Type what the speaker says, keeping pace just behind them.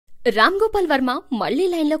రామ్ గోపాల్ వర్మ మళ్లీ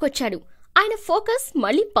లైన్లోకొచ్చాడు. ఆయన ఫోకస్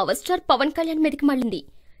మళ్లీ పవర్ స్టార్ పవన్ కళ్యాణ్ మీదకి మళ్ళింది.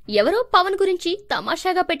 ఎవరో పవన్ గురించి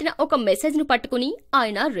తమాషాగా పెట్టిన ఒక మెసేజ్ ను పట్టుకుని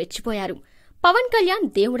ఆయన రెచ్చిపోయారు. పవన్ కళ్యాణ్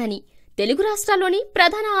దేవుడని, తెలుగు రాష్ట్రాల్లోని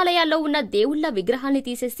ప్రధాన ఆలయాల్లో ఉన్న దేవుళ్ల విగ్రహాల్ని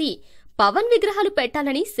తీసేసి పవన్ విగ్రహాలు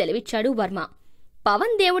పెట్టాలని సెలవిచ్చాడు వర్మ.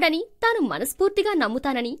 పవన్ దేవుడని తాను మనస్ఫూర్తిగా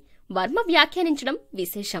నమ్ముతానని వర్మ వ్యాఖ్యానించడం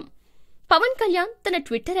విశేషం. పవన్ కళ్యాణ్ తన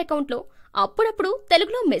ట్విట్టర్ అకౌంట్లో అప్పుడప్పుడు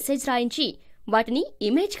తెలుగులో మెసేజ్ రాయించి వాటిని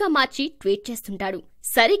ఇమేజ్ గా మార్చి ట్వీట్ చేస్తుంటాడు.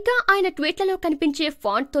 సరిగ్గా ఆయన ట్వీట్లలో కనిపించే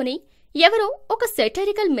ఫాంట్ తోనే ఎవరో ఒక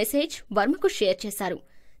సెటరికల్ మెసేజ్ వర్మకు షేర్ చేశారు.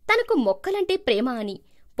 తనకు మొక్కలంటే ప్రేమ అని,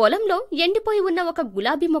 పొలంలో ఎండిపోయి ఉన్న ఒక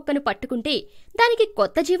గులాబీ మొక్కను పట్టుకుంటే దానికి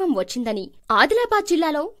కొత్త జీవం వచ్చిందని, ఆదిలాబాద్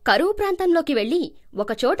జిల్లాలో కరువు ప్రాంతంలోకి వెళ్లి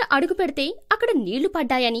ఒకచోట అడుగు పెడితే అక్కడ నీళ్లు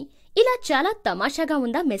పడ్డాయని, ఇలా చాలా తమాషాగా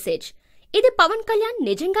ఉందా మెసేజ్. ఇది పవన్ కళ్యాణ్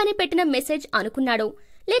నిజంగానే పెట్టిన మెసేజ్ అనుకున్నాడో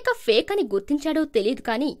లేక ఫేక్ అని గుర్తించాడో తెలియదు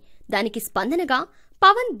కానీ దానికి స్పందనగా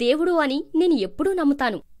పవన్ దేవుడు అని నేను ఎప్పుడూ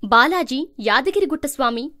నమ్ముతాను, బాలాజీ, యాదగిరిగుట్ట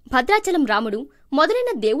స్వామి, భద్రాచలం రాముడు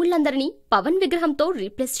మొదలైన దేవుళ్లందరినీ పవన్ విగ్రహంతో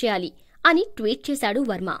రీప్లేస్ చేయాలి అని ట్వీట్ చేశాడు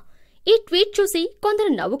వర్మ. ఈ ట్వీట్ చూసి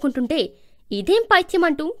కొందరు నవ్వుకుంటుంటే ఇదేం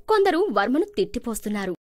పైత్యమంటూ కొందరు వర్మను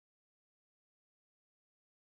తిట్టిపోస్తున్నారు.